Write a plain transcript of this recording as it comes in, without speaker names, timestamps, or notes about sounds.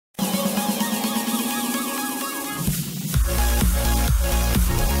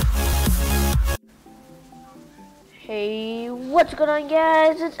Hey, what's going on,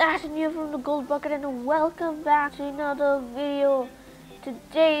 guys? It's Ashton here from the Gold Bucket, and welcome back to another video.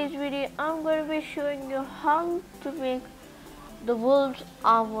 Today's video, I'm going to be showing you how to make the wolves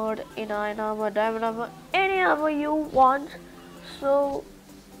armored in iron armor, diamond armor, any armor you want. So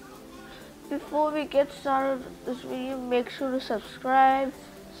before we get started this video, make sure to subscribe,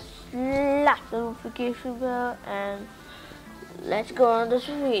 slap the notification bell, and let's go on this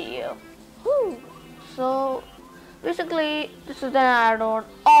video. Woo. So basically, this is an add-on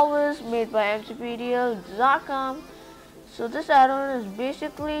always made by mcgaghy.com. So this add-on is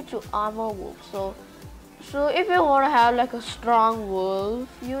basically to armor wolves. So if you want to have like a strong wolf,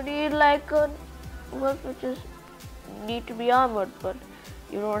 you need like a wolf which is need to be armored, but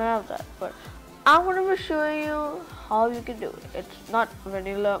you don't have that. But I'm going to be showing you how you can do it. It's not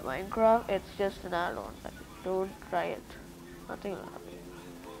vanilla Minecraft, it's just an add-on. Don't try it, nothing like that.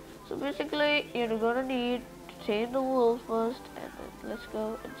 So basically, you're gonna need to change the wolf first, and then let's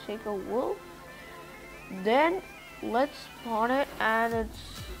go and take a wolf. Then let's spawn it, and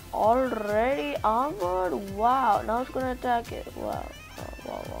it's already armored. Wow! Now it's gonna attack it. Wow!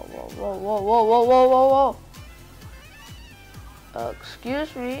 Whoa!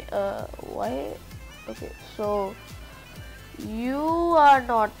 Excuse me. Why? Okay. So you are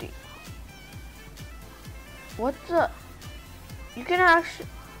naughty. What the? You can actually.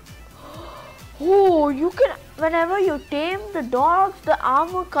 Oh, you can, whenever you tame the dogs, the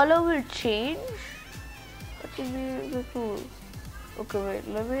armor color will change. That should be cool. Okay, wait,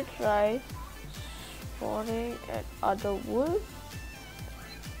 let me try spawning an other wolf.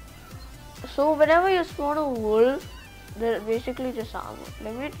 So whenever you spawn a wolf, they're basically just armor.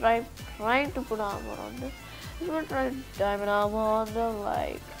 Let me try trying to put armor on them. I'm gonna try diamond armor on them,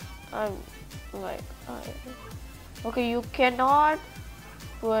 okay, you cannot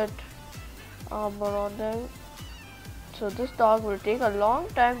put armor on them. So this dog will take a long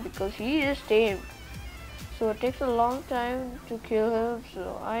time because he is tamed. So it takes a long time to kill him.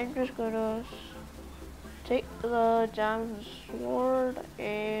 So I'm just gonna take the diamond sword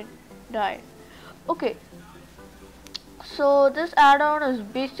and die. Okay. So this add-on is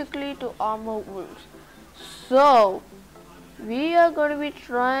basically to armor wolves. So we are gonna be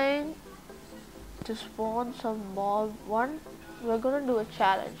trying to spawn some mob. We're gonna do a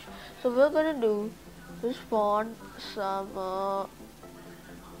challenge. So we're gonna do to spawn some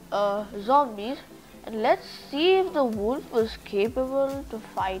zombies, and let's see if the wolf is capable to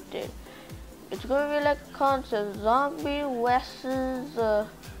fight it. It's gonna be like constant zombie versus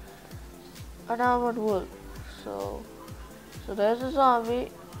an armored wolf. So there's a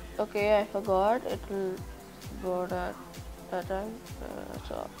zombie. Okay, I forgot it will go that time.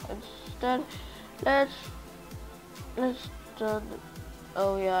 So instead, let's turn.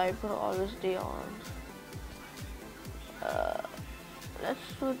 Oh yeah, I put always day on. Let's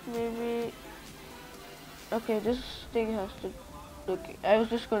put maybe. Okay, this thing has to. Okay, I was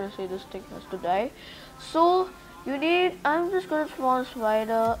just gonna say this thing has to die. So you need. I'm just gonna spawn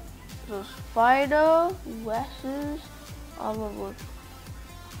spider. So spider versus armor wolf.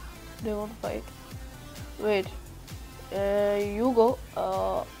 They won't fight. Wait. You go.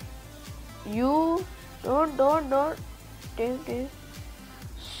 You don't. Take.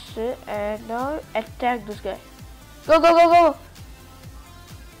 And now attack this guy. Go!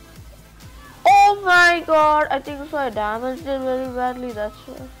 Oh my god, I think so I damaged it very badly, that's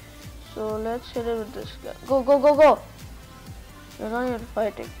why. So let's hit it with this guy. Go! You're not even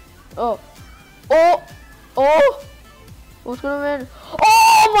fighting. Oh! Who's gonna win?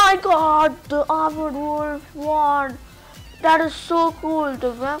 Oh my god, the armored wolf won. That is so cool.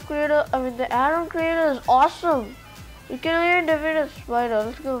 The map creator, the add-on creator is awesome. You can even defeat a spider.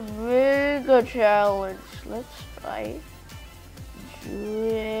 Let's go make a challenge. Let's try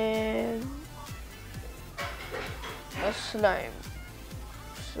doing a slime.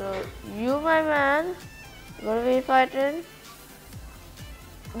 So you, my man, gonna be fighting.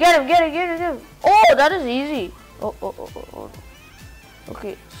 Get him. Oh, that is easy. Oh.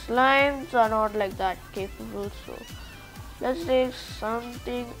 Okay, slimes are not like that capable. So let's take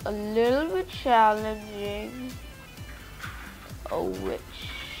something a little bit challenging. Which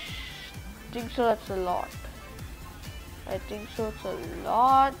I think so that's a lot. I think so it's a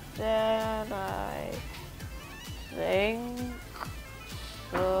lot, then I think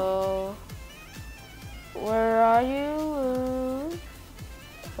so. Where are you?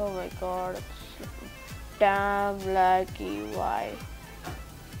 Oh my god, it's damn laggy. Why?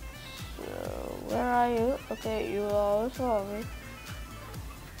 So where are you? Okay, you always saw me.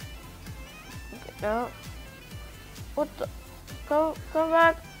 Okay, now what the? Come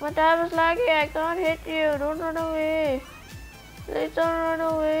back. My tab is laggy. I can't hit you. Don't run away. Please don't run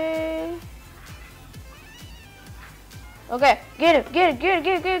away. Okay, get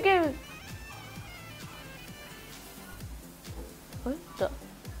him. What the?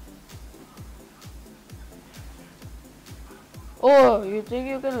 Oh, you think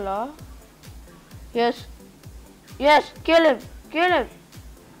you can laugh? Yes, kill him.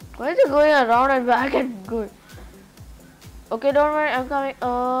 Why is he going around and back and good? Okay, don't worry, I'm coming.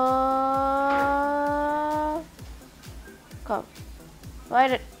 Come.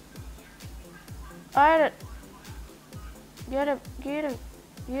 Fight it. Get him.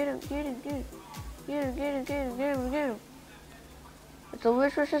 It's a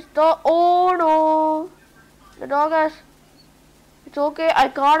wish versus dog. Oh no! The dog has. It's okay, I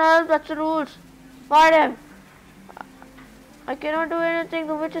can't help, that's the rules. Fight him. I cannot do anything,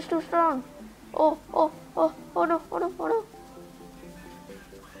 the witch is too strong. Oh no.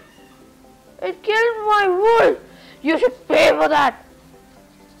 It killed my wolf. You should pay for that.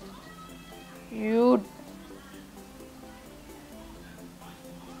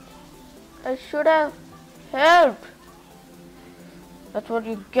 I should have helped. That's what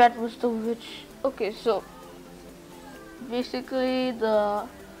you get, Mr. Witch. Okay, so basically the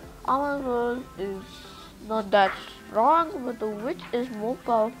armor world is not that strong, but the witch is more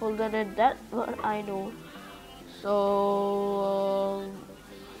powerful than it. That's what I know. So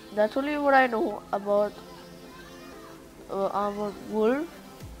that's only what I know about armored wolf.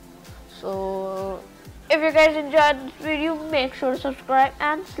 So if you guys enjoyed this video, make sure to subscribe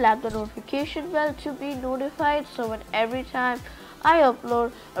and slap the notification bell to be notified, so when every time I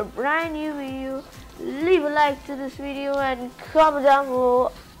upload a brand new video, leave a like to this video and comment down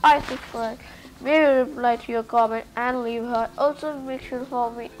below. I subscribe, maybe reply to your comment and leave a heart. Also make sure to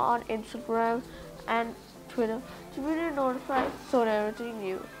follow me on Instagram and Twitter to be notified so everything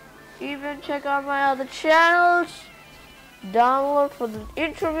new. Even check out my other channels. Download for the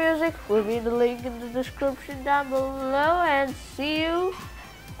intro music will be in the link in the description down below, and see you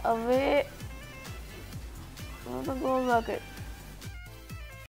away on the gold bucket.